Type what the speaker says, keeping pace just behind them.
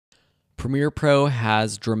Premiere Pro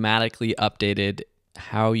has dramatically updated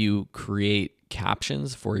how you create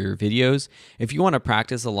captions for your videos. If you want to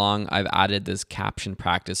practice along, I've added this caption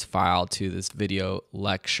practice file to this video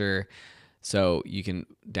lecture so you can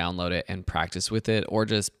download it and practice with it, or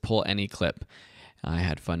just pull any clip. I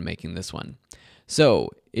had fun making this one.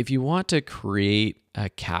 So if you want to create a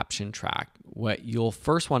caption track, what you'll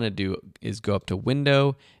first want to do is go up to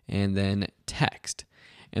Window and then Text.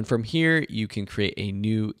 And from here, you can create a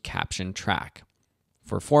new caption track.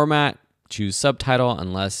 For format, choose subtitle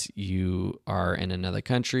unless you are in another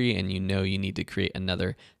country and you know you need to create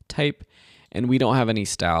another type. And we don't have any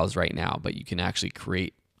styles right now, but you can actually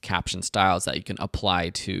create caption styles that you can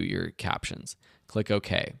apply to your captions. Click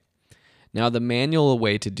OK. Now, the manual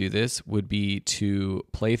way to do this would be to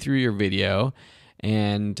play through your video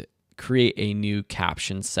and create a new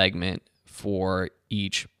caption segment for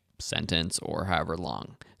each sentence or however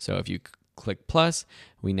long. So if you click plus,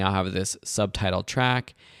 we now have this subtitle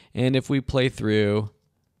track. And if we play through,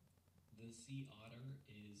 the sea otter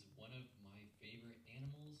is one of my favorite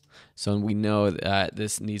animals. So we know that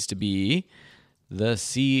this needs to be the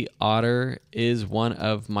sea otter is one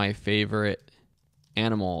of my favorite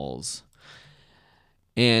animals.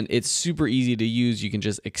 And it's super easy to use. You can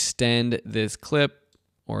just extend this clip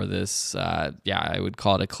or this, I would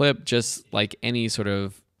call it a clip, just like any sort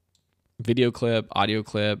of video clip, audio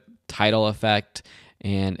clip, title effect,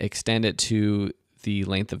 and extend it to the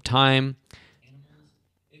length of time. Animals,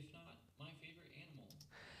 if not my favorite animal.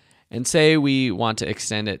 And say we want to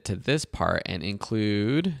extend it to this part and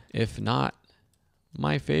include, if not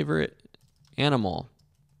my favorite animal.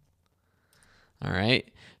 All right.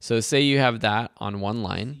 So say you have that on one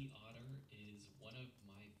line. The otter is one of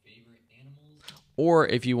my favorite animals. Or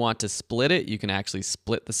if you want to split it, you can actually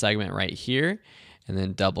split the segment right here and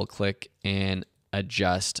then double click and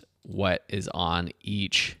adjust what is on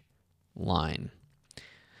each line.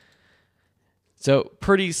 So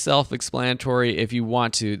pretty self-explanatory. If you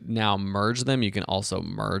want to now merge them, you can also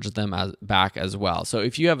merge them back as well. So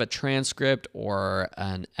if you have a transcript or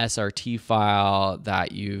an SRT file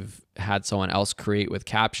that you've had someone else create with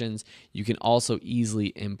captions, you can also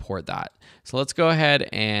easily import that. So let's go ahead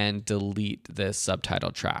and delete this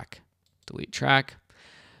subtitle track. Delete track.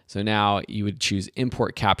 So now you would choose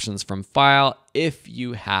import captions from file if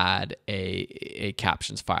you had a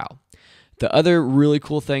captions file. The other really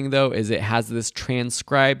cool thing though is it has this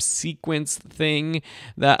transcribe sequence thing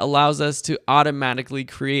that allows us to automatically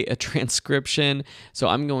create a transcription. So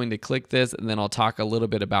I'm going to click this and then I'll talk a little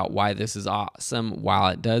bit about why this is awesome while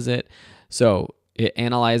it does it. So it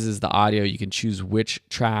analyzes the audio. You can choose which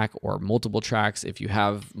track or multiple tracks. If you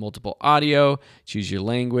have multiple audio, choose your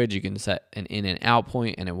language. You can set an in and out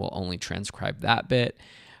point and it will only transcribe that bit.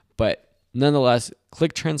 But nonetheless,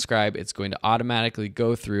 click transcribe. It's going to automatically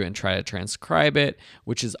go through and try to transcribe it,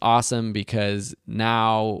 which is awesome because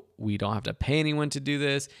now we don't have to pay anyone to do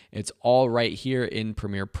this. It's all right here in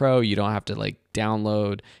Premiere Pro. You don't have to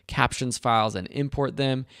download captions files and import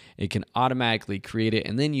them. It can automatically create it,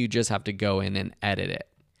 and then you just have to go in and edit it.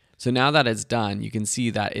 So now that it's done, you can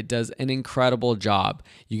see that it does an incredible job.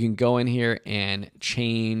 You can go in here and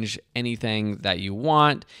change anything that you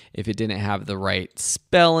want. If it didn't have the right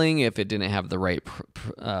spelling, if it didn't have the right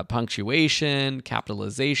punctuation,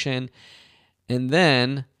 capitalization, and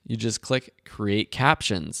then you just click Create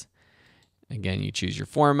Captions. Again, you choose your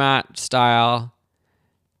format, style,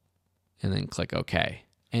 and then click OK.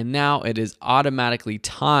 And now it is automatically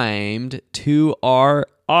timed to our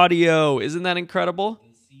audio. Isn't that incredible?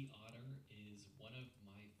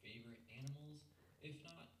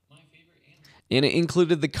 And it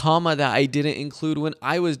included the comma that I didn't include when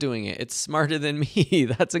I was doing it. It's smarter than me.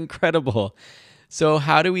 That's incredible. So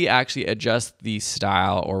how do we actually adjust the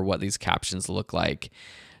style or what these captions look like?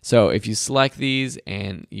 So if you select these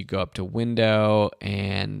and you go up to Window,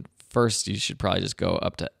 and first you should probably just go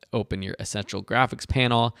up to open your Essential Graphics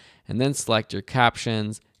panel and then select your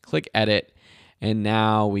captions, click Edit, and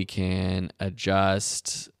now we can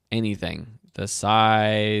adjust anything. The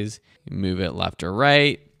size, move it left or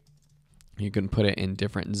right. You can put it in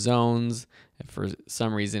different zones. For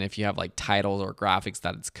some reason, if you have titles or graphics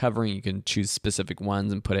that it's covering, you can choose specific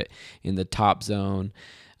ones and put it in the top zone.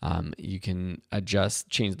 You can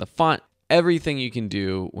change the font, everything you can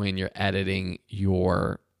do when you're editing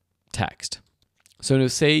your text. So to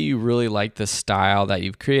say you really like the style that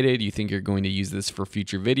you've created, you think you're going to use this for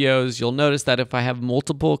future videos, you'll notice that if I have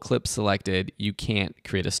multiple clips selected, you can't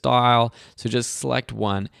create a style. So just select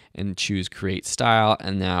one and choose Create Style.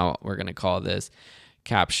 And now we're going to call this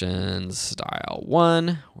Captions Style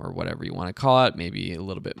 1 or whatever you want to call it, maybe a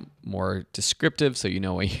little bit more descriptive so you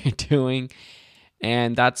know what you're doing.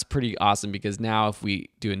 And that's pretty awesome because now if we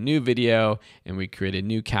do a new video and we create a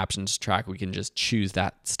new captions track, we can just choose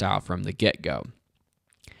that style from the get-go.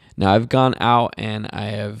 Now I've gone out and I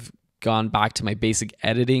have gone back to my basic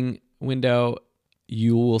editing window.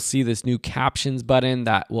 You will see this new captions button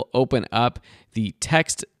that will open up the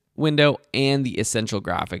text window and the essential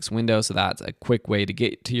graphics window. So that's a quick way to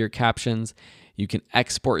get to your captions. You can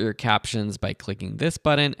export your captions by clicking this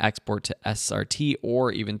button, export to SRT,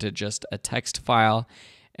 or even to just a text file.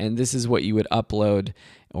 And this is what you would upload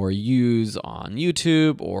or use on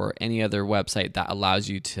YouTube or any other website that allows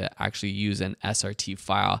you to actually use an SRT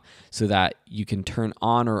file so that you can turn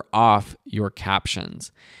on or off your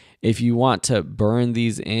captions. If you want to burn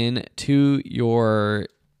these in to your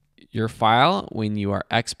file when you are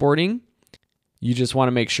exporting, you just want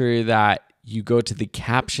to make sure that you go to the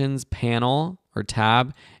Captions panel or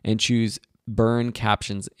tab and choose Burn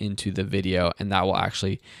Captions into the video, and that will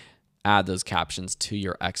actually add those captions to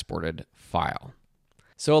your exported file.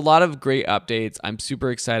 So a lot of great updates. I'm super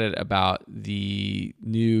excited about the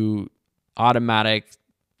new automatic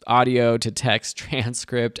audio to text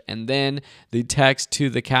transcript and then the text to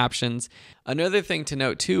the captions. Another thing to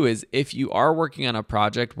note too is if you are working on a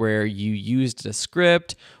project where you used a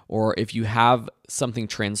script, or if you have something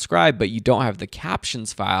transcribed but you don't have the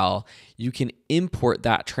captions file, you can import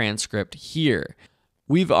that transcript here.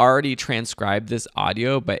 We've already transcribed this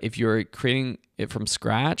audio, but if you're creating it from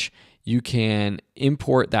scratch, you can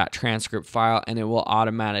import that transcript file and it will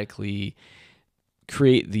automatically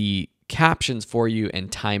create the captions for you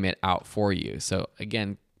and time it out for you. So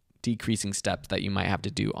again, decreasing steps that you might have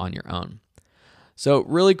to do on your own. So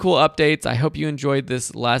really cool updates. I hope you enjoyed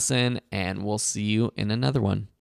this lesson and we'll see you in another one.